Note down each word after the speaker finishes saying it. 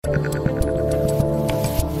All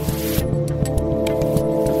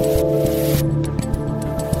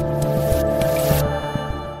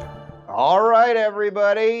right,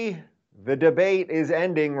 everybody. The debate is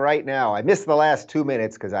ending right now. I missed the last 2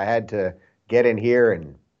 minutes because I had to get in here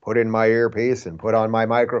and put in my earpiece and put on my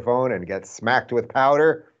microphone and get smacked with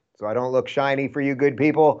powder so I don't look shiny for you good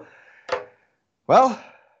people. Well,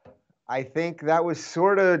 I think that was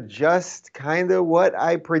sort of just kind of what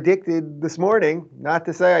I predicted this morning. Not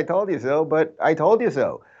to say I told you so, but I told you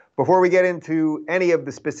so. Before we get into any of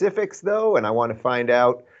the specifics, though, and I want to find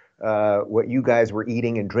out what you guys were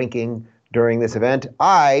eating and drinking during this event,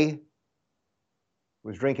 I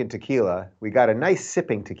was drinking tequila. We got a nice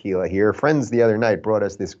sipping tequila here. Friends the other night brought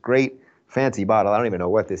us this great fancy bottle. I don't even know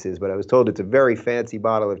what this is, but I was told it's a very fancy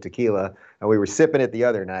bottle of tequila, and we were sipping it the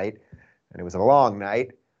other night, and it was a long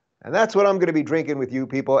night. And that's what I'm going to be drinking with you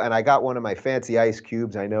people. And I got one of my fancy ice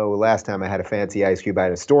cubes. I know last time I had a fancy ice cube, I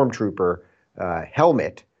had a Stormtrooper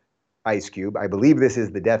helmet ice cube. I believe this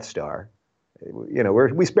is the Death Star. You know,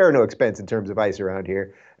 we spare no expense in terms of ice around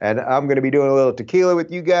here. And I'm going to be doing a little tequila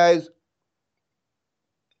with you guys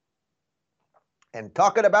and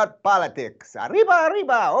talking about politics. Arriba,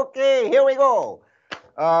 arriba. Okay, here we go.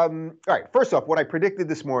 All right, first off, what I predicted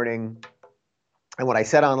this morning and what I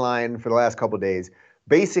said online for the last couple of days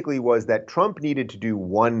basically was that Trump needed to do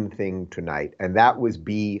one thing tonight, and that was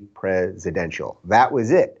be presidential. That was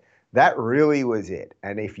it. That really was it.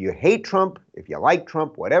 And if you hate Trump, if you like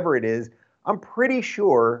Trump, whatever it is, I'm pretty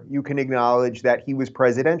sure you can acknowledge that he was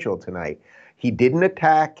presidential tonight. He didn't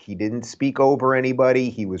attack. He didn't speak over anybody.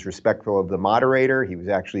 He was respectful of the moderator. He was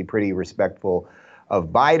actually pretty respectful of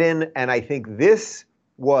Biden. And I think this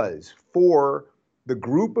was for the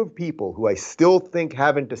group of people who I still think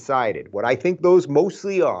haven't decided. What I think those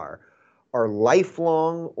mostly are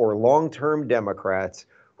lifelong or long-term Democrats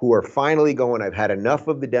who are finally going, I've had enough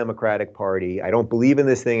of the Democratic Party. I don't believe in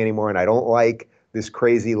this thing anymore, and I don't like this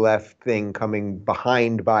crazy left thing coming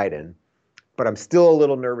behind Biden. But I'm still a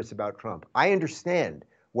little nervous about Trump. I understand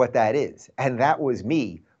what that is. And that was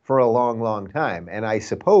me for a long, long time. And I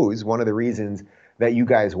suppose one of the reasons that you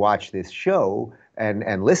guys watch this show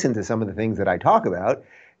and listen to some of the things that I talk about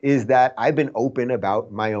is that I've been open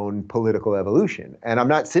about my own political evolution. And I'm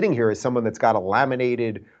not sitting here as someone that's got a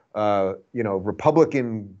laminated,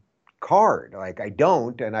 Republican card. Like I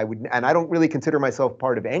don't, and I don't really consider myself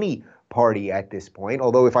part of any party at this point.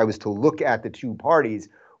 Although if I was to look at the two parties,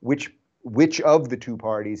 which of the two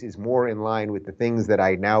parties is more in line with the things that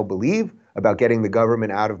I now believe about getting the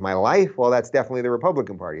government out of my life? Well, that's definitely the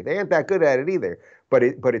Republican Party. They ain't that good at it either, but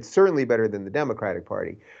it's certainly better than the Democratic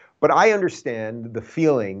Party. But I understand the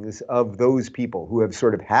feelings of those people who have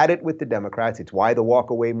sort of had it with the Democrats. It's why the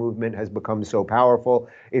walkaway movement has become so powerful.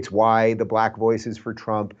 It's why the Black Voices for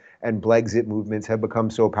Trump and Blexit movements have become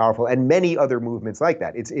so powerful, and many other movements like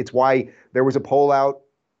that. It's why there was a poll out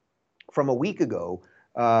from a week ago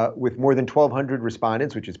with more than 1,200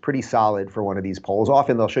 respondents, which is pretty solid for one of these polls.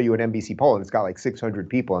 Often they'll show you an NBC poll and it's got like 600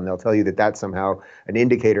 people and they'll tell you that that's somehow an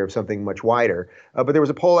indicator of something much wider. But there was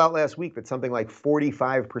a poll out last week that something like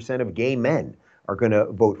 45% of gay men are going to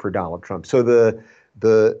vote for Donald Trump. So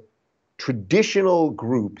the traditional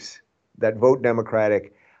groups that vote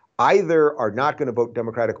Democratic either are not going to vote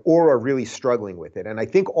Democratic or are really struggling with it. And I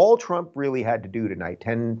think all Trump really had to do tonight,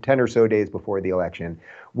 10 or so days before the election,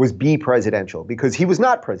 was be presidential, because he was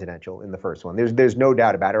not presidential in the first one. There's no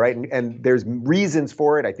doubt about it, right? And there's reasons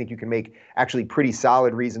for it. I think you can make actually pretty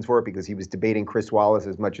solid reasons for it, because he was debating Chris Wallace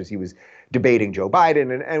as much as he was debating Joe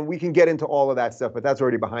Biden. And we can get into all of that stuff, but that's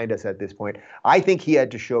already behind us at this point. I think he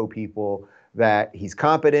had to show people that he's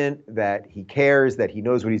competent, that he cares, that he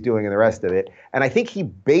knows what he's doing and the rest of it. And I think he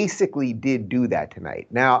basically did do that tonight.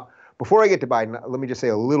 Now, before I get to Biden, let me just say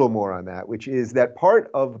a little more on that, which is that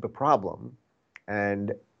part of the problem,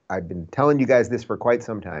 and I've been telling you guys this for quite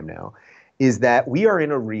some time now, is that we are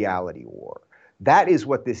in a reality war. That is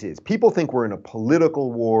what this is. People think we're in a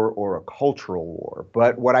political war or a cultural war,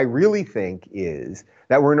 but what I really think is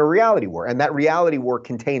that we're in a reality war, and that reality war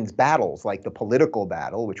contains battles like the political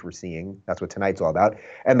battle, which we're seeing, that's what tonight's all about,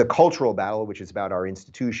 and the cultural battle, which is about our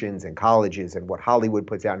institutions and colleges and what Hollywood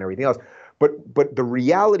puts out and everything else. But the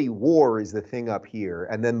reality war is the thing up here,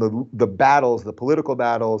 and then the battles, the political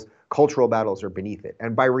battles, cultural battles are beneath it.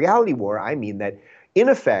 And by reality war, I mean that in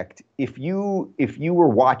effect, if you were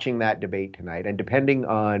watching that debate tonight, and depending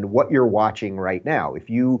on what you're watching right now,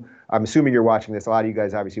 I'm assuming you're watching this, a lot of you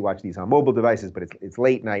guys obviously watch these on mobile devices, but it's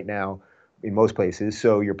late night now in most places,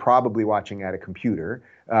 so you're probably watching at a computer.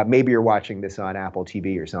 Maybe you're watching this on Apple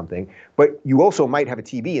TV or something, but you also might have a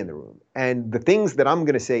TV in the room. And the things that I'm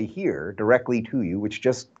going to say here directly to you, which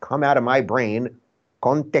just come out of my brain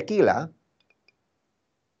con tequila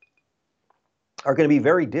are going to be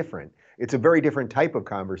very different. It's a very different type of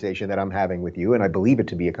conversation that I'm having with you, and I believe it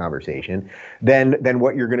to be a conversation, than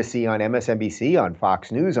what you're going to see on MSNBC, on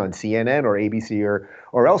Fox News, on CNN or ABC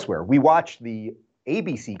or elsewhere. We watched the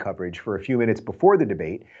ABC coverage for a few minutes before the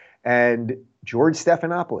debate, and George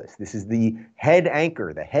Stephanopoulos, this is the head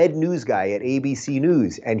anchor, the head news guy at ABC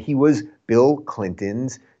News, and he was Bill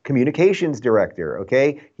Clinton's communications director,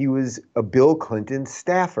 okay? He was a Bill Clinton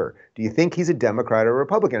staffer. Do you think he's a Democrat or a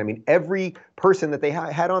Republican? I mean, every person that they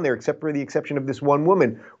had on there, except for the exception of this one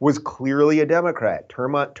woman, was clearly a Democrat.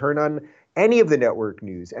 Turn on any of the network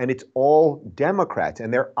news, and it's all Democrats,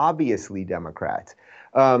 and they're obviously Democrats.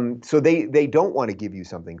 So they don't want to give you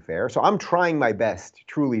something fair. So I'm trying my best,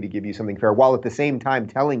 truly, to give you something fair, while at the same time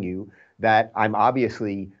telling you that I'm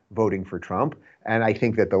obviously voting for Trump. And I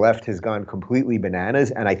think that the left has gone completely bananas.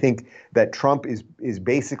 And I think that Trump is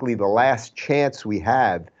basically the last chance we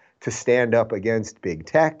have to stand up against big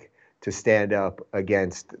tech, to stand up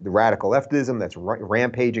against the radical leftism that's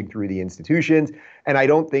rampaging through the institutions. And I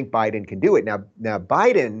don't think Biden can do it. Now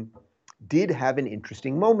Biden did have an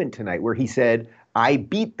interesting moment tonight where he said, I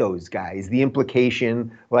beat those guys. The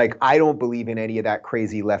implication, like, I don't believe in any of that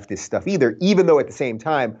crazy leftist stuff either, even though at the same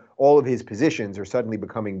time, all of his positions are suddenly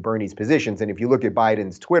becoming Bernie's positions. And if you look at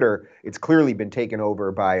Biden's Twitter, it's clearly been taken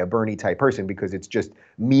over by a Bernie type person because it's just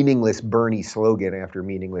meaningless Bernie slogan after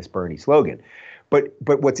meaningless Bernie slogan. But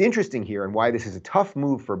what's interesting here and why this is a tough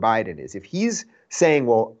move for Biden is if he's saying,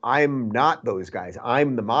 well, I'm not those guys,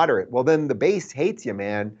 I'm the moderate, well, then the base hates you,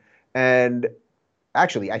 man. And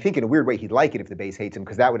actually, I think in a weird way, he'd like it if the base hates him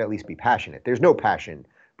because that would at least be passionate. There's no passion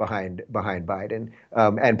behind Biden,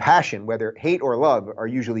 and passion, whether hate or love, are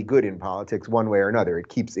usually good in politics one way or another. It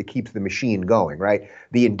keeps the machine going, right?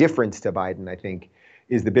 The indifference to Biden, I think,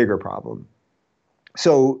 is the bigger problem.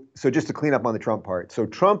 So just to clean up on the Trump part. So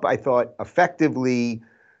Trump, I thought, effectively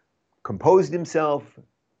composed himself,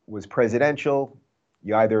 was presidential.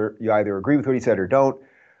 You either agree with what he said or don't.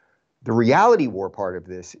 The reality war part of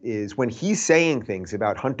this is when he's saying things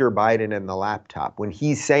about Hunter Biden and the laptop, when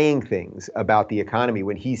he's saying things about the economy,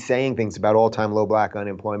 when he's saying things about all-time low black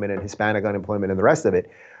unemployment and Hispanic unemployment and the rest of it,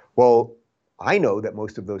 well, I know that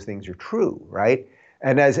most of those things are true, right?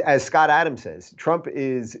 And as Scott Adams says, Trump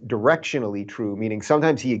is directionally true, meaning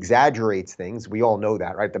sometimes he exaggerates things. We all know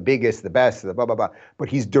that, right? The biggest, the best, the blah, blah, blah. But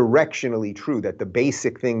he's directionally true, that the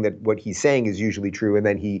basic thing that what he's saying is usually true, and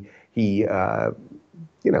then he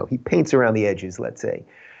paints around the edges, let's say.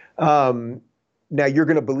 Now, you're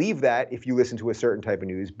going to believe that if you listen to a certain type of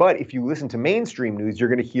news. But if you listen to mainstream news, you're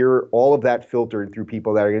going to hear all of that filtered through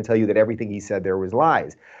people that are going to tell you that everything he said there was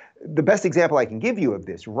lies. The best example I can give you of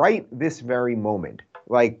this, right this very moment,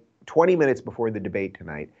 like 20 minutes before the debate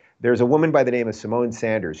tonight, there's a woman by the name of Simone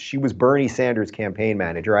Sanders. She was Bernie Sanders' campaign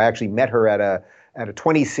manager. I actually met her at a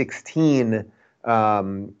 2016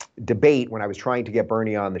 debate when I was trying to get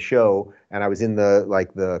Bernie on the show, and I was in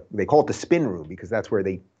they call it the spin room because that's where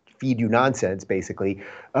they feed you nonsense, basically.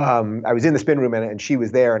 I was in the spin room and she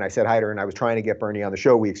was there, and I said hi to her, and I was trying to get Bernie on the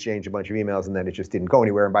show. We exchanged a bunch of emails, and then it just didn't go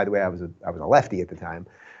anywhere. And by the way, I was a lefty at the time,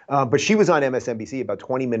 but she was on MSNBC about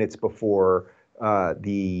 20 minutes before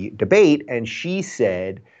the debate, and she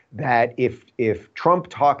said that if Trump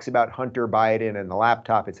talks about Hunter Biden and the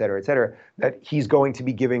laptop, et cetera, that he's going to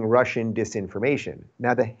be giving Russian disinformation.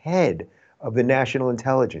 Now, the head of the national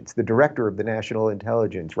intelligence, the director of the national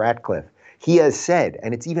intelligence, Ratcliffe, he has said,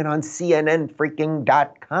 and it's even on CNN.com,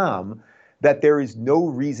 that there is no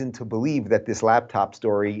reason to believe that this laptop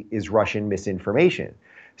story is Russian misinformation.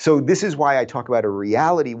 So this is why I talk about a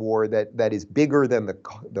reality war that is bigger than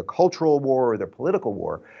the cultural war or the political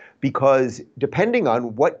war, because depending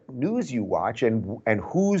on what news you watch and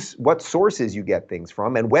what sources you get things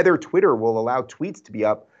from, and whether Twitter will allow tweets to be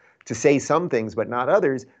up to say some things but not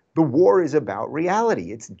others, the war is about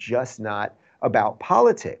reality. It's just not about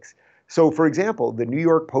politics. So, for example, the New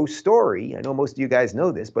York Post story, I know most of you guys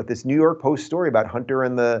know this, but this New York Post story about Hunter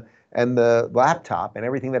and the laptop and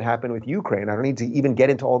everything that happened with Ukraine, I don't need to even get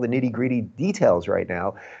into all the nitty-gritty details right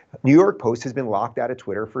now. New York Post has been locked out of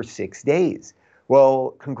Twitter for 6 days.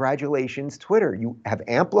 Well, congratulations, Twitter. You have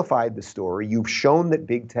amplified the story. You've shown that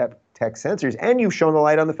big tech censors, and you've shown the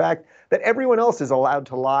light on the fact that everyone else is allowed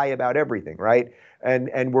to lie about everything, right?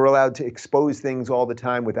 And we're allowed to expose things all the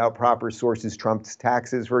time without proper sources. Trump's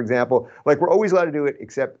taxes, for example. Like, we're always allowed to do it,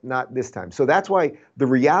 except not this time. So that's why the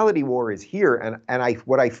reality war is here. And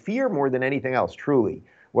what I fear more than anything else, truly,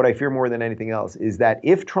 what I fear more than anything else is that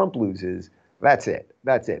if Trump loses, that's it.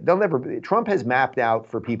 That's it. Trump has mapped out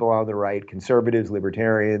for people on the right, conservatives,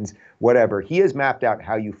 libertarians, whatever. He has mapped out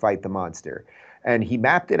how you fight the monster. And he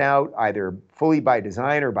mapped it out either fully by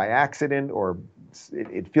design or by accident, or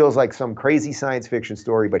it feels like some crazy science fiction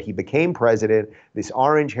story, but he became president. This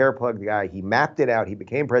orange hair plug guy, he mapped it out. He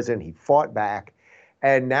became president. He fought back.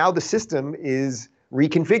 And now the system is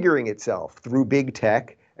reconfiguring itself through big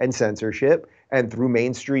tech and censorship and through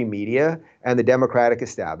mainstream media and the Democratic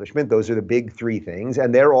establishment. Those are the big three things.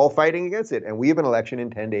 And they're all fighting against it. And we have an election in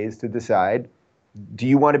 10 days to decide, do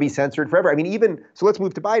you want to be censored forever? I mean, so let's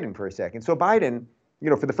move to Biden for a second. So Biden,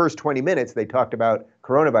 for the first 20 minutes, they talked about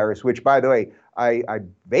coronavirus, which, by the way, I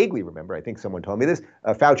vaguely remember, I think someone told me this.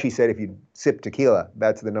 Fauci said if you sip tequila,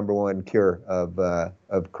 that's the #1 cure of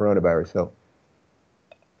coronavirus. So,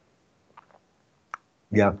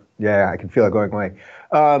 yeah, I can feel it going away.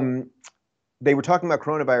 They were talking about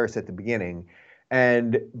coronavirus at the beginning,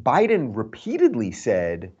 and Biden repeatedly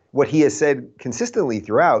said what he has said consistently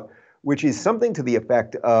throughout, which is something to the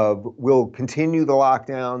effect of, we'll continue the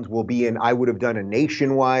lockdowns, I would have done a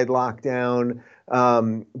nationwide lockdown.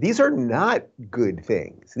 These are not good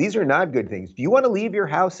things. These are not good things. Do you want to leave your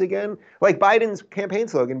house again? Like Biden's campaign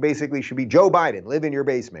slogan basically should be, Joe Biden, live in your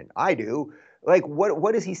basement. I do. Like,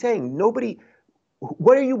 what is he saying?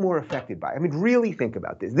 What are you more affected by? I mean, really think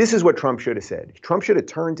about this. This is what Trump should have said. Trump should have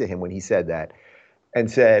turned to him when he said that and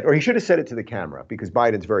said, or he should have said it to the camera, because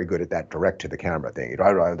Biden's very good at that direct to the camera thing.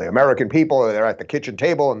 The American people, they're at the kitchen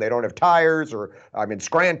table and they don't have tires, or I'm in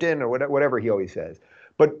Scranton, or whatever he always says.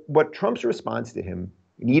 But what Trump's response to him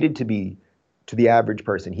needed to be, to the average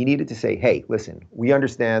person, he needed to say, hey, listen, we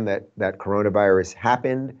understand that coronavirus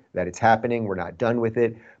happened, that it's happening, we're not done with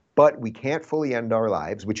it, but we can't fully end our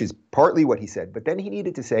lives, which is partly what he said. But then he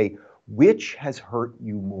needed to say, which has hurt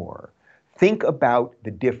you more? Think about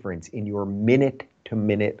the difference in your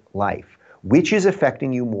minute-to-minute life. Which is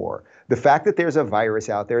affecting you more? The fact that there's a virus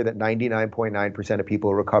out there that 99.9% of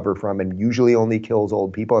people recover from and usually only kills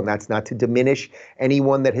old people, and that's not to diminish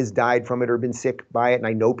anyone that has died from it or been sick by it. And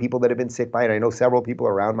I know people that have been sick by it. I know several people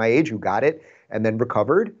around my age who got it and then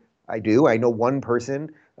recovered. I do. I know one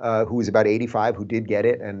person who was about 85 who did get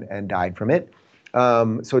it and died from it.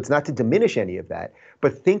 So it's not to diminish any of that.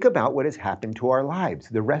 But think about what has happened to our lives.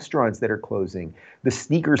 The restaurants that are closing, the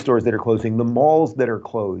sneaker stores that are closing, the malls that are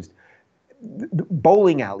closed, the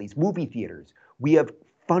bowling alleys, movie theaters. We have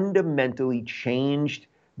fundamentally changed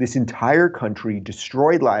this entire country,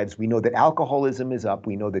 destroyed lives. We know that alcoholism is up.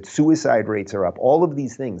 We know that suicide rates are up. All of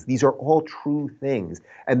these things, these are all true things.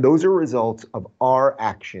 And those are results of our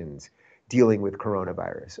actions dealing with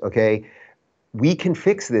coronavirus, okay? We can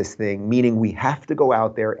fix this thing, meaning we have to go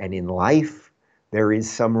out there, and in life, there is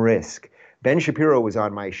some risk. Ben Shapiro was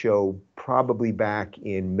on my show probably back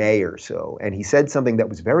in May or so, and he said something that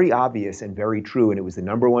was very obvious and very true, and it was the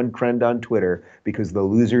 #1 trend on Twitter because the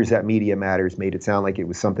losers at Media Matters made it sound like it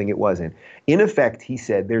was something it wasn't. In effect, he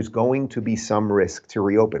said there's going to be some risk to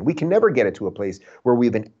reopen. We can never get it to a place where we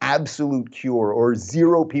have an absolute cure, or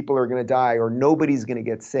 0 people are going to die, or nobody's going to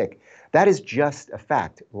get sick. That is just a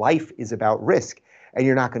fact. Life is about risk. And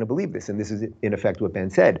you're not going to believe this. And this is, in effect, what Ben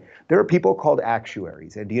said. There are people called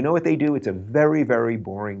actuaries. And do you know what they do? It's a very, very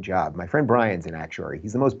boring job. My friend Brian's an actuary.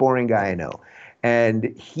 He's the most boring guy I know.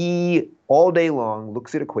 And he, all day long,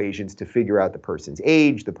 looks at equations to figure out the person's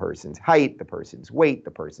age, the person's height, the person's weight,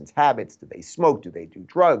 the person's habits. Do they smoke? Do they do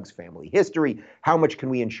drugs? Family history? How much can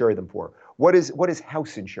we insure them for? What is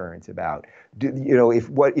house insurance about?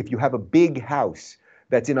 If you have a big house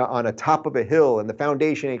that's on a top of a hill and the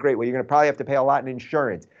foundation ain't great, well, you're going to probably have to pay a lot in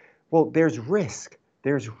insurance. Well, there's risk.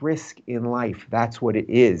 There's risk in life. That's what it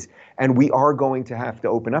is. And we are going to have to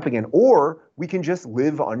open up again, or we can just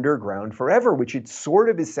live underground forever, which it sort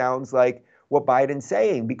of sounds like what Biden's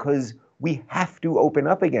saying, because we have to open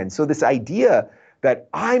up again. So this idea that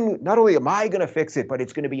not only am I going to fix it, but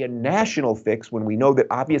it's going to be a national fix, when we know that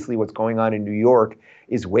obviously what's going on in New York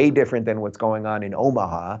is way different than what's going on in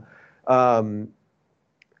Omaha.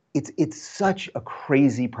 It's such a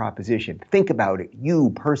crazy proposition. Think about it. You,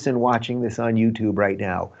 person watching this on YouTube right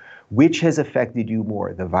now, which has affected you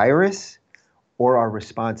more, the virus or our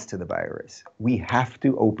response to the virus? We have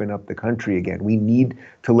to open up the country again. We need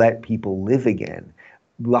to let people live again.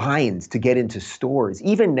 Lines to get into stores.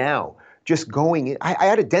 Even now, just going in. I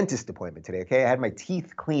had a dentist appointment today, okay? I had my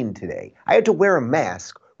teeth cleaned today. I had to wear a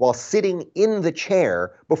mask while sitting in the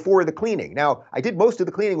chair before the cleaning. Now, I did most of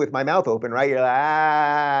the cleaning with my mouth open, right? You're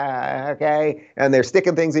like, okay. And they're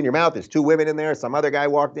sticking things in your mouth. There's 2 women in there. Some other guy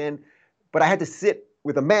walked in. But I had to sit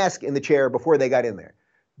with a mask in the chair before they got in there.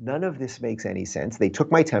 None of this makes any sense. They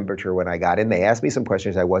took my temperature when I got in. They asked me some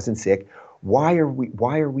questions. I wasn't sick. Why are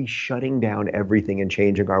we shutting down everything and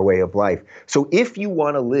changing our way of life? So if you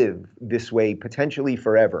want to live this way potentially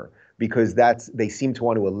forever, because they seem to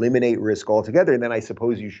want to eliminate risk altogether. And then I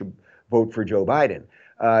suppose you should vote for Joe Biden.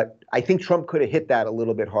 I think Trump could have hit that a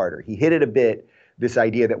little bit harder. He hit it a bit, this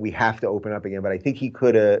idea that we have to open up again, but I think he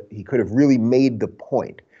could have really made the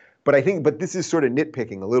point. But this is sort of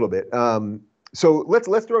nitpicking a little bit. So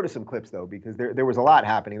let's throw to some clips though, because there was a lot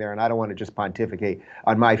happening there, and I don't want to just pontificate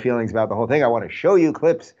on my feelings about the whole thing. I want to show you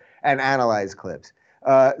clips and analyze clips.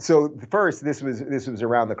 So first, this was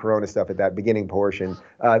around the Corona stuff at that beginning portion.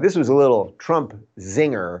 This was a little Trump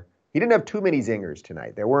zinger. He didn't have too many zingers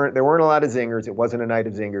tonight. There weren't a lot of zingers. It wasn't a night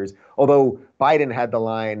of zingers. Although Biden had the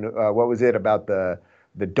line, what was it about the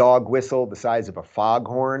dog whistle the size of a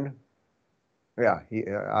foghorn? Yeah,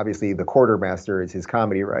 obviously the quartermaster is his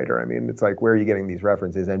comedy writer. I mean, it's like, where are you getting these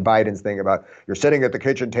references? And Biden's thing about you're sitting at the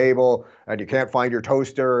kitchen table and you can't find your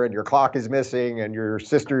toaster and your clock is missing and your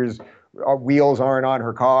sister's wheels aren't on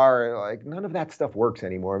her car. Like, none of that stuff works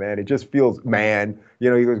anymore, man. It just feels, man. He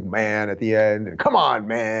goes, man, at the end. And, come on,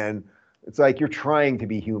 man. It's like you're trying to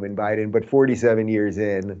be human, Biden, but 47 years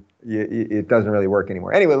in, it doesn't really work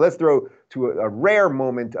anymore. Anyway, let's throw to a rare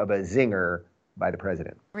moment of a zinger by the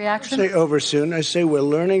president. Reaction? I say over soon. I say we're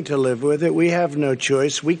learning to live with it. We have no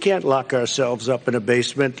choice. We can't lock ourselves up in a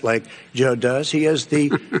basement like Joe does. He has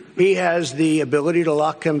the ability to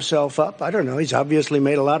lock himself up. I don't know. He's obviously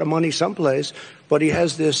made a lot of money someplace, but he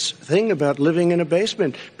has this thing about living in a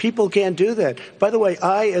basement. People can't do that. By the way,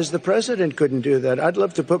 I, as the president, couldn't do that. I'd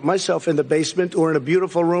love to put myself in the basement or in a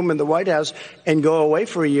beautiful room in the White House and go away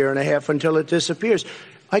for a year and a half until it disappears.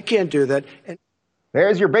 I can't do that.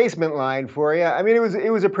 There's your basement line for you. I mean,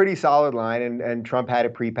 it was a pretty solid line, and Trump had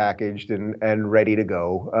it prepackaged and ready to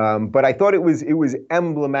go. But I thought it was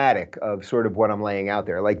emblematic of sort of what I'm laying out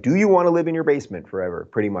there. Like, do you want to live in your basement forever?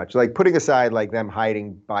 Pretty much. Like, putting aside like them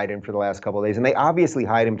hiding Biden for the last couple of days, and they obviously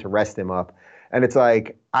hide him to rest him up. And it's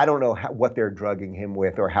like, I don't know what they're drugging him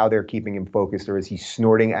with or how they're keeping him focused, or is he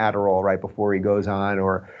snorting Adderall right before he goes on,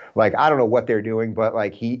 or like, I don't know what they're doing, but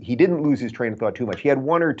like he didn't lose his train of thought too much. He had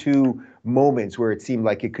one or two moments where it seemed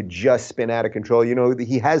like it could just spin out of control.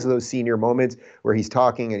 He has those senior moments where he's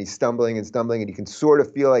talking and he's stumbling and you can sort of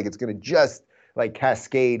feel like it's going to just like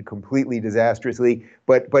cascade completely disastrously,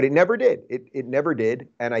 but it never did. It never did.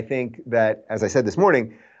 And I think that, as I said this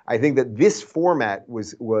morning, I think that this format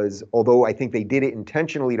was, although I think they did it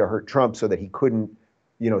intentionally to hurt Trump so that he couldn't,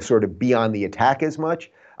 sort of be on the attack as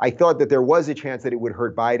much. I thought that there was a chance that it would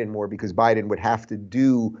hurt Biden more because Biden would have to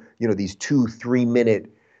do, these 2-3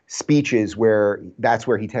 minute speeches where that's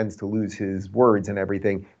where he tends to lose his words and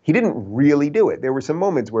everything. He didn't really do it. There were some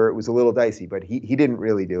moments where it was a little dicey, but he didn't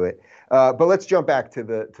really do it. But let's jump back to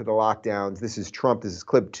the lockdowns. This is Trump. This is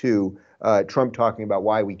clip 2. Trump talking about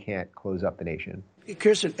why we can't close up the nation.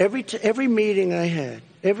 Kirsten, every meeting I had,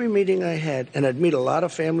 and I'd meet a lot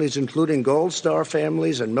of families, including Gold Star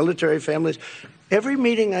families and military families. Every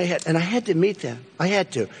meeting I had, and I had to meet them. I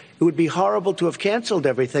had to. It would be horrible to have canceled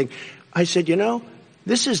everything. I said,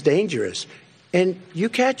 this is dangerous, and you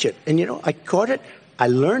catch it. And, I caught it. I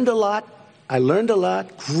learned a lot.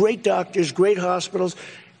 Great doctors, great hospitals.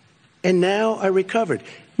 And now I recovered.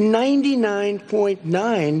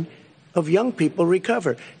 99.9 of young people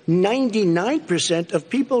recover. 99% of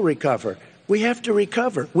people recover. We have to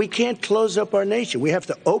recover. We can't close up our nation. We have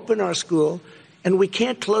to open our school, and we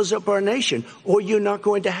can't close up our nation, or you're not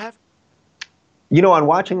going to have. On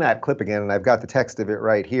watching that clip again, and I've got the text of it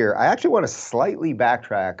right here, I actually want to slightly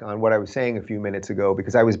backtrack on what I was saying a few minutes ago,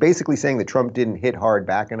 because I was basically saying that Trump didn't hit hard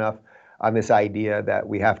back enough on this idea that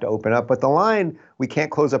we have to open up. But the line, we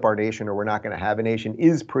can't close up our nation or we're not going to have a nation,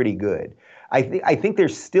 is pretty good. I think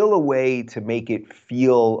there's still a way to make it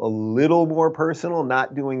feel a little more personal,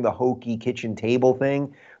 not doing the hokey kitchen table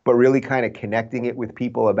thing, but really kind of connecting it with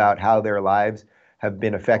people about how their lives have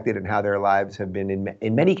been affected and how their lives have been,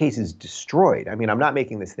 in many cases, destroyed. I mean, I'm not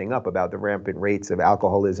making this thing up about the rampant rates of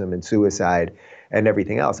alcoholism and suicide and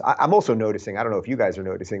everything else. I'm also noticing, I don't know if you guys are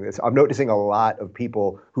noticing this, I'm noticing a lot of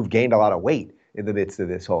people who've gained a lot of weight in the midst of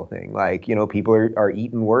this whole thing. Like, people are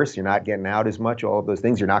eating worse. You're not getting out as much, all of those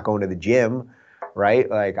things. You're not going to the gym, right?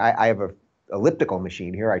 Like, I have a elliptical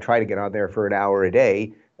machine here. I try to get out there for an hour a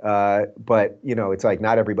day. But, it's like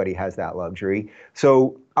not everybody has that luxury.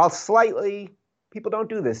 So people don't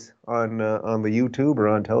do this on the YouTube or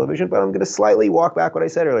on television, but I'm going to slightly walk back what I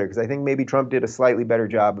said earlier, because I think maybe Trump did a slightly better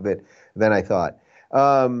job of it than I thought.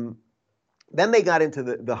 Then they got into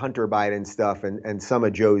the Hunter Biden stuff and some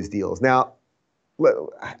of Joe's deals. Now,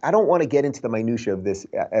 I don't want to get into the minutia of this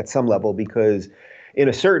at some level, because in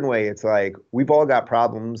a certain way, it's like we've all got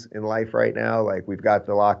problems in life right now. Like, we've got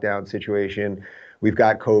the lockdown situation, we've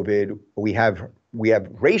got COVID, we have we have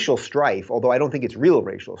racial strife, although I don't think it's real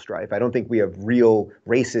racial strife. I don't think we have real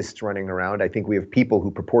racists running around. I think we have people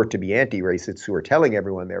who purport to be anti-racists who are telling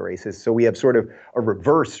everyone they're racist. So we have sort of a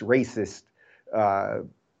reverse racist,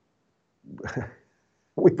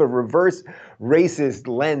 with a reverse racist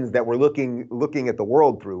lens that we're looking at the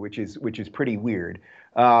world through, which is pretty weird.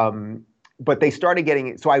 But they started getting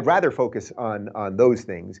it. So I'd rather focus on those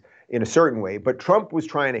things in a certain way. But Trump was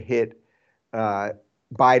trying to hit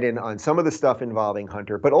Biden on some of the stuff involving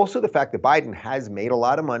Hunter, but also the fact that Biden has made a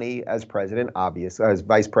lot of money as president, obviously, as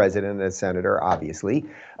vice president, as senator, obviously.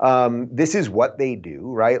 This is what they do,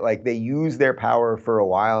 right? Like they use their power for a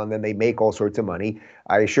while and then they make all sorts of money.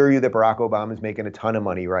 I assure you that Barack Obama is making a ton of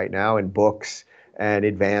money right now in books and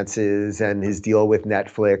advances and his deal with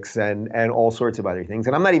Netflix and all sorts of other things.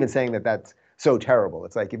 And I'm not even saying that that's so terrible.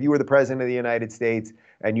 It's like if you were the president of the United States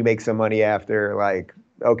and you make some money after, like,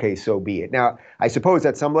 okay, so be it. Now, I suppose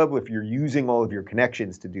at some level, if you're using all of your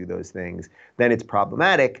connections to do those things, then it's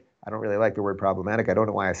problematic. I don't really like the word problematic. I don't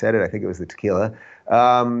know why I said it. I think it was the tequila.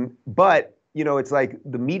 But, you know, it's like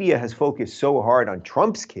the media has focused so hard on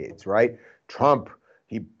Trump's kids, right?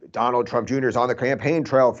 Donald Trump Jr. is on the campaign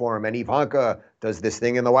trail for him, and Ivanka does this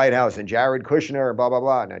thing in the White House, and Jared Kushner, blah, blah,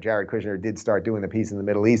 blah. Now, Jared Kushner did start doing the peace in the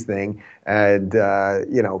Middle East thing, and,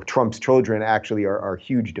 you know, Trump's children actually are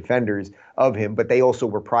huge defenders of him, but they also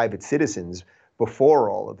were private citizens before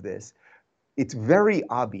all of this. It's very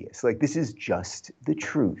obvious, like this is just the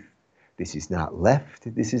truth. This is not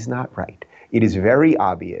left, this is not right. It is very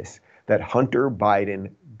obvious that Hunter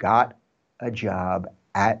Biden got a job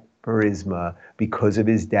at Burisma because of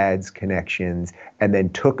his dad's connections, and then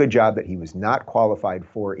took a job that he was not qualified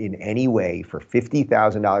for in any way for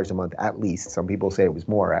 $50,000 a month at least. Some people say it was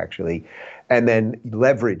more actually, and then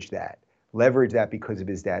leveraged that because of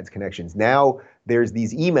his dad's connections. Now there's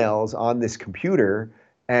these emails on this computer,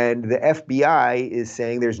 and the FBI is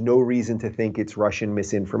saying there's no reason to think it's Russian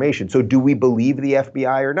misinformation. So do we believe the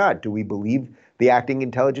FBI or not? Do we believe the acting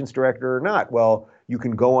intelligence director or not? Well, you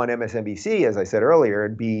can go on MSNBC, as I said earlier,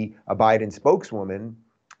 and be a Biden spokeswoman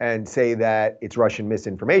and say that it's Russian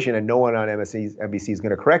misinformation, and no one on MSNBC is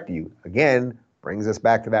going to correct you. Again, brings us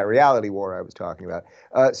back to that reality war I was talking about.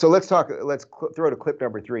 So let's throw to clip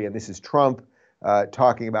number 3, and this is Trump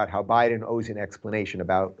talking about how Biden owes an explanation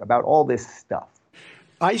about all this stuff.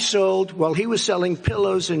 While he was selling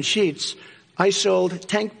pillows and sheets, I sold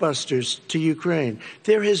tank busters to Ukraine.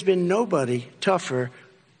 There has been nobody tougher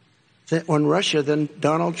on Russia than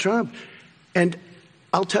Donald Trump. And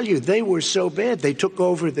I'll tell you, they were so bad. They took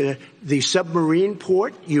over the submarine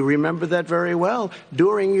port. You remember that very well.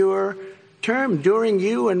 During your term, during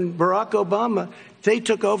you and Barack Obama, they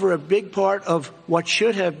took over a big part of what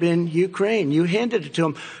should have been Ukraine. You handed it to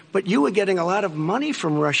them, but you were getting a lot of money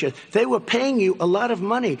from Russia. They were paying you a lot of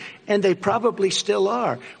money, and they probably still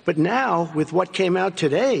are. But now, with what came out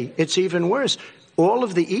today, it's even worse. All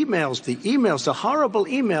of the emails, the horrible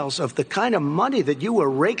emails of the kind of money that you were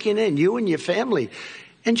raking in, you and your family.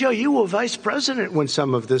 And Joe, you were vice president when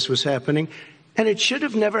some of this was happening, and it should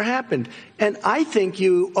have never happened. And I think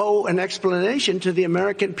you owe an explanation to the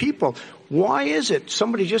American people. Why is it?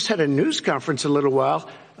 Somebody just had a news conference a little while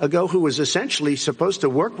ago who was essentially supposed to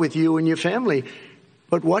work with you and your family,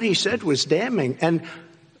 but what he said was damning. And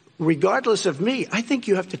regardless of me, I think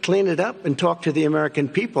you have to clean it up and talk to the American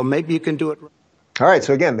people. Maybe you can do it. All right.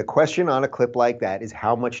 So again, the question on a clip like that is,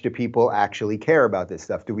 how much do people actually care about this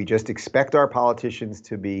stuff? Do we just expect our politicians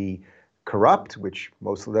to be corrupt, which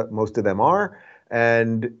most of them are?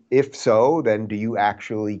 And if so, then do you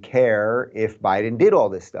actually care if Biden did all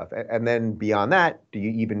this stuff? And then beyond that, do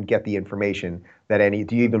you even get the information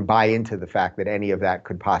do you even buy into the fact that any of that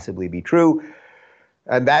could possibly be true?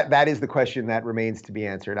 And that is the question that remains to be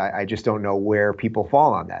answered. I just don't know where people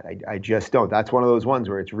fall on that. I just don't. That's one of those ones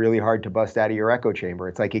where it's really hard to bust out of your echo chamber.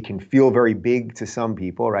 It's like it can feel very big to some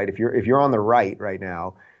people, right? If you're on the right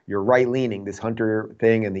now, you're right-leaning, this Hunter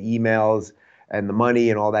thing and the emails and the money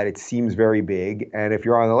and all that, it seems very big. And if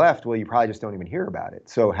you're on the left, well, you probably just don't even hear about it.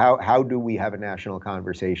 So how do we have a national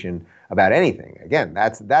conversation about anything? Again,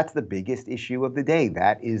 that's the biggest issue of the day.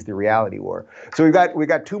 That is the reality war. So we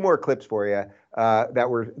got 2 more clips for you. That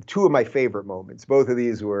were 2 of my favorite moments. Both of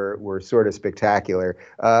these were sort of spectacular.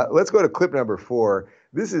 Let's go to clip number 4.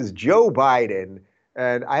 This is Joe Biden,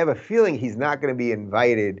 and I have a feeling he's not going to be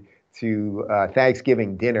invited to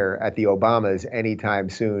Thanksgiving dinner at the Obamas anytime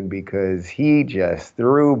soon because he just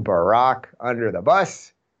threw Barack under the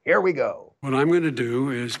bus. Here we go. What I'm going to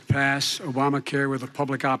do is pass Obamacare with a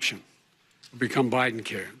public option. become Biden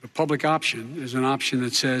care. The public option is an option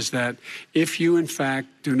that says that if you, in fact,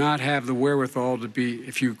 do not have the wherewithal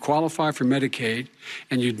if you qualify for Medicaid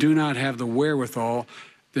and you do not have the wherewithal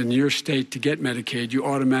in your state to get Medicaid, you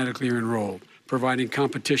automatically are enrolled, providing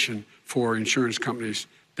competition for insurance companies.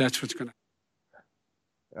 That's what's going to.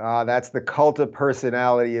 That's the cult of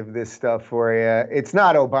personality of this stuff for you. It's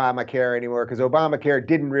not Obamacare anymore because Obamacare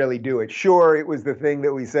didn't really do it. Sure, it was the thing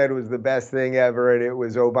that we said was the best thing ever, and it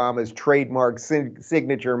was Obama's trademark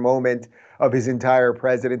signature moment of his entire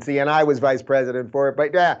presidency, and I was vice president for it.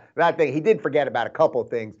 But yeah, that thing, he did forget about a couple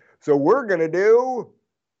things. So we're going to do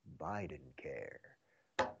Biden care.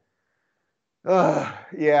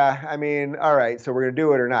 Yeah, I mean, all right, so we're going to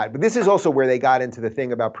do it or not. But this is also where they got into the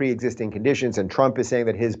thing about pre-existing conditions, and Trump is saying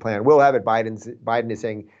that his plan will have it. Biden is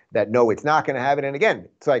saying that no, it's not going to have it. And again,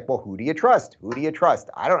 it's like, well, who do you trust? Who do you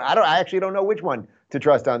trust? I actually don't know which one to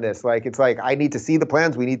trust on this. Like, it's like, I need to see the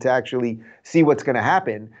plans. We need to actually see what's going to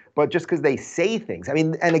happen. But just because they say things, I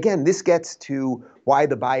mean, and again, this gets to why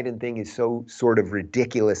the Biden thing is so sort of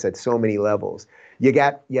ridiculous at so many levels. You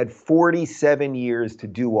had 47 years to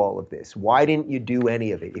do all of this. Why didn't you do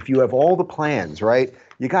any of it? If you have all the plans, right?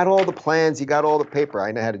 You got all the plans, you got all the paper.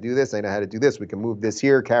 I know how to do this, I know how to do this. We can move this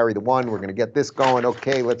here, carry the one, we're gonna get this going.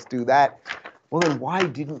 Okay, let's do that. Well, then why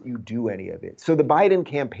didn't you do any of it? So the Biden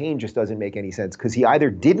campaign just doesn't make any sense because he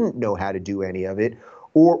either didn't know how to do any of it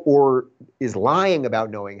or is lying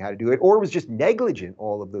about knowing how to do it, or was just negligent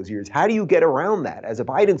all of those years. How do you get around that? As a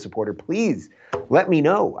Biden supporter, please let me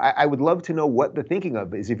know. I would love to know what the thinking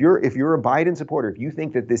of is. If you're a Biden supporter, if you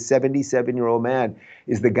think that this 77-year-old man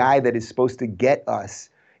is the guy that is supposed to get us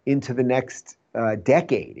into the next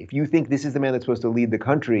decade, if you think this is the man that's supposed to lead the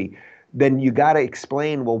country, then you got to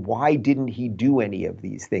explain, well, why didn't he do any of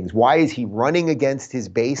these things? Why is he running against his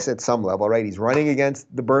base at some level, right? He's running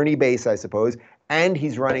against the Bernie base, I suppose, and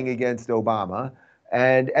he's running against Obama.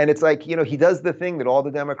 And it's like, you know, he does the thing that all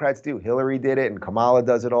the Democrats do. Hillary did it and Kamala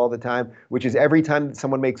does it all the time, which is every time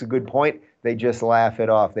someone makes a good point, they just laugh it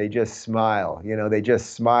off. They just smile, you know, they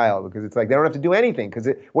just smile because it's like they don't have to do anything because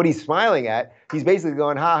what he's smiling at, he's basically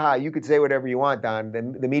going, ha ha, you could say whatever you want, Don.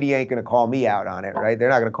 The media ain't going to call me out on it, right? They're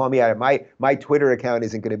not going to call me out. My Twitter account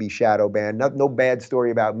isn't going to be shadow banned. No bad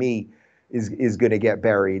story about me is going to get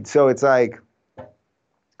buried. So it's like,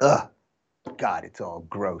 ugh. God, it's all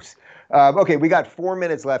gross. Okay, we got 4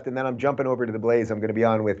 minutes left, and then I'm jumping over to the Blaze. I'm going to be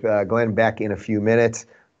on with Glenn Beck in a few minutes.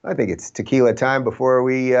 I think it's tequila time before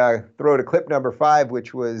we throw to clip number 5,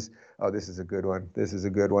 which was, oh, this is a good one. This is a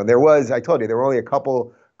good one. I told you, there were only a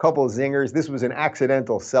couple zingers. This was an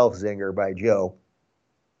accidental self-zinger by Joe.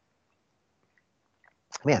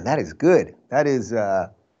 Man, that is good. That is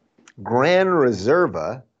Gran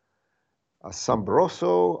Reserva. A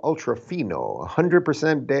Sombroso Ultra Fino,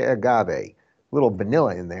 100% de agave. Little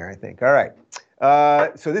vanilla in there, I think. All right.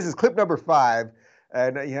 So this is clip number 5.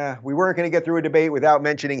 And yeah, we weren't going to get through a debate without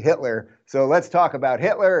mentioning Hitler. So let's talk about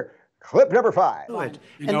Hitler. Clip number 5. And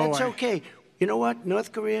that's okay. You know what?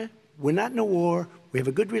 North Korea, we're not in a war. We have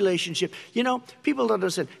a good relationship. You know, people don't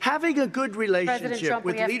understand. Having a good relationship Trump,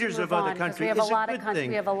 with leaders of other countries is a good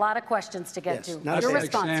thing. We have a lot of questions to get to. That's like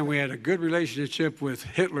saying we had a good relationship with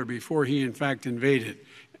Hitler before he, in fact, invaded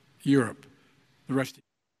Europe. The rest.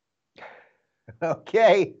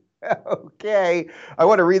 Okay. I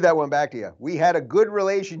want to read that one back to you. We had a good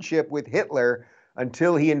relationship with Hitler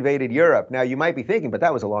until he invaded Europe. Now, you might be thinking, but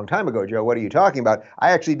that was a long time ago, Joe. What are you talking about?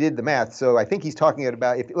 I actually did the math. So I think he's talking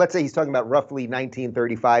about, let's say he's talking about roughly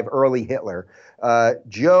 1935, early Hitler.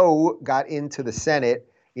 Joe got into the Senate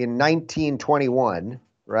in 1921,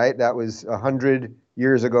 right? That was 100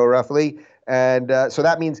 years ago, roughly. And so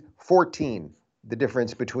that means 14, the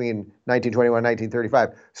difference between 1921 and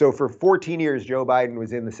 1935. So for 14 years, Joe Biden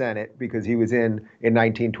was in the Senate because he was in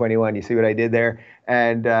 1921. You see what I did there?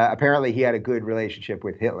 And apparently he had a good relationship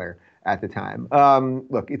with Hitler at the time.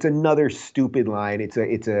 Look, it's another stupid line. It's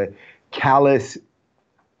a callous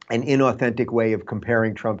and inauthentic way of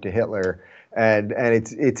comparing Trump to Hitler. And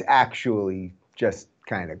it's actually just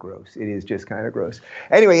kind of gross. It is just kind of gross.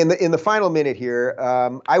 Anyway, in the final minute here,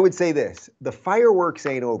 I would say this: the fireworks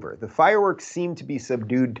ain't over. The fireworks seem to be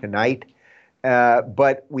subdued tonight,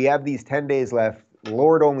 but we have these 10 days left.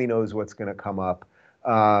 Lord only knows what's going to come up.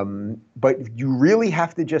 But you really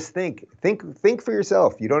have to just think for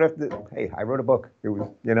yourself. You don't have to. Hey, I wrote a book. It was,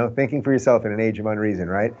 thinking for yourself in an age of unreason,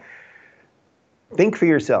 right? Think for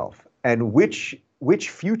yourself, and which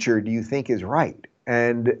future do you think is right?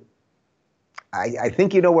 And I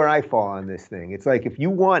think you know where I fall on this thing. It's like if you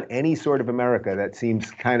want any sort of America that seems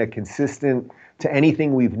kind of consistent to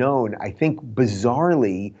anything we've known, I think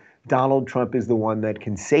bizarrely Donald Trump is the one that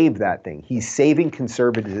can save that thing. He's saving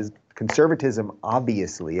conservatism conservatism,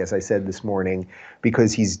 obviously, as I said this morning,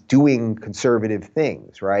 because he's doing conservative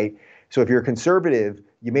things, right? So if you're a conservative,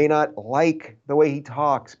 you may not like the way he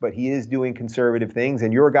talks, but he is doing conservative things,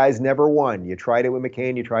 and your guys never won. You tried it with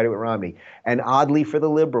McCain, you tried it with Romney. And oddly for the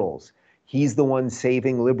liberals, he's the one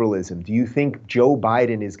saving liberalism. Do you think Joe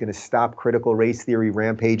Biden is going to stop critical race theory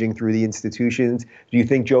rampaging through the institutions? Do you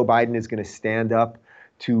think Joe Biden is going to stand up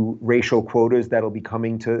to racial quotas that'll be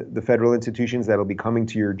coming to the federal institutions, that'll be coming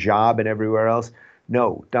to your job and everywhere else?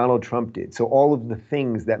 No, Donald Trump did. So all of the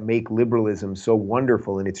things that make liberalism so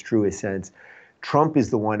wonderful in its truest sense, Trump is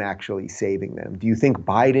the one actually saving them. Do you think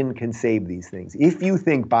Biden can save these things? If you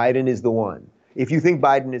think Biden is the one, if you think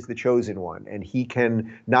Biden is the chosen one, and he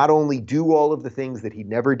can not only do all of the things that he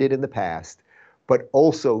never did in the past, but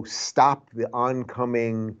also stop the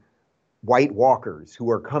oncoming White Walkers who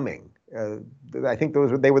are coming. I think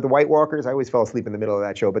they were the White Walkers. I always fell asleep in the middle of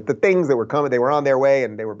that show. But the things that were coming, they were on their way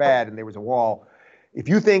and they were bad and there was a wall. If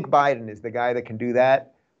you think Biden is the guy that can do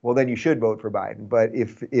that, well, then you should vote for Biden. But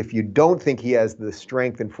if you don't think he has the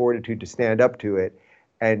strength and fortitude to stand up to it,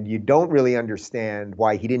 and you don't really understand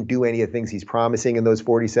why he didn't do any of the things he's promising in those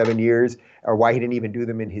 47 years, or why he didn't even do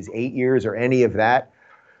them in his 8 years or any of that,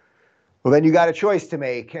 well, then you got a choice to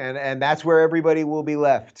make, and that's where everybody will be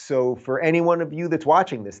left. So for any one of you that's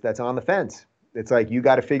watching this, that's on the fence, it's like you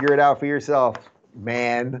got to figure it out for yourself,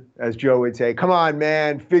 man, as Joe would say. Come on,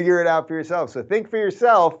 man, figure it out for yourself. So think for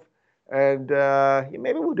yourself, and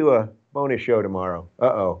maybe we'll do a bonus show tomorrow.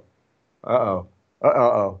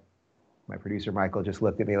 My producer Michael just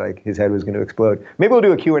looked at me like his head was going to explode. Maybe we'll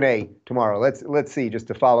do a Q&A tomorrow. Let's see, just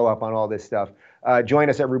to follow up on all this stuff. Join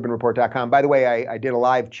us at RubinReport.com. By the way, I did a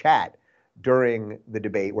live chat during the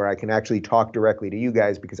debate where I can actually talk directly to you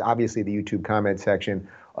guys, because obviously the YouTube comment section,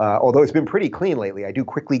 although it's been pretty clean lately, I do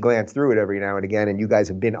quickly glance through it every now and again, and you guys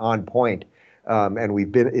have been on point. And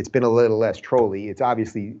it's been a little less trolly. It's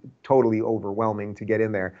obviously totally overwhelming to get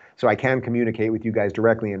in there. So I can communicate with you guys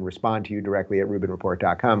directly and respond to you directly at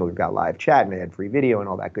RubinReport.com. We've got live chat and ad-free video and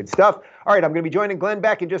all that good stuff. All right, I'm going to be joining Glenn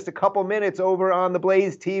Beck in just a couple minutes over on the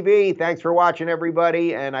Blaze TV. Thanks for watching,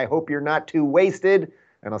 everybody, and I hope you're not too wasted,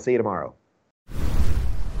 and I'll see you tomorrow.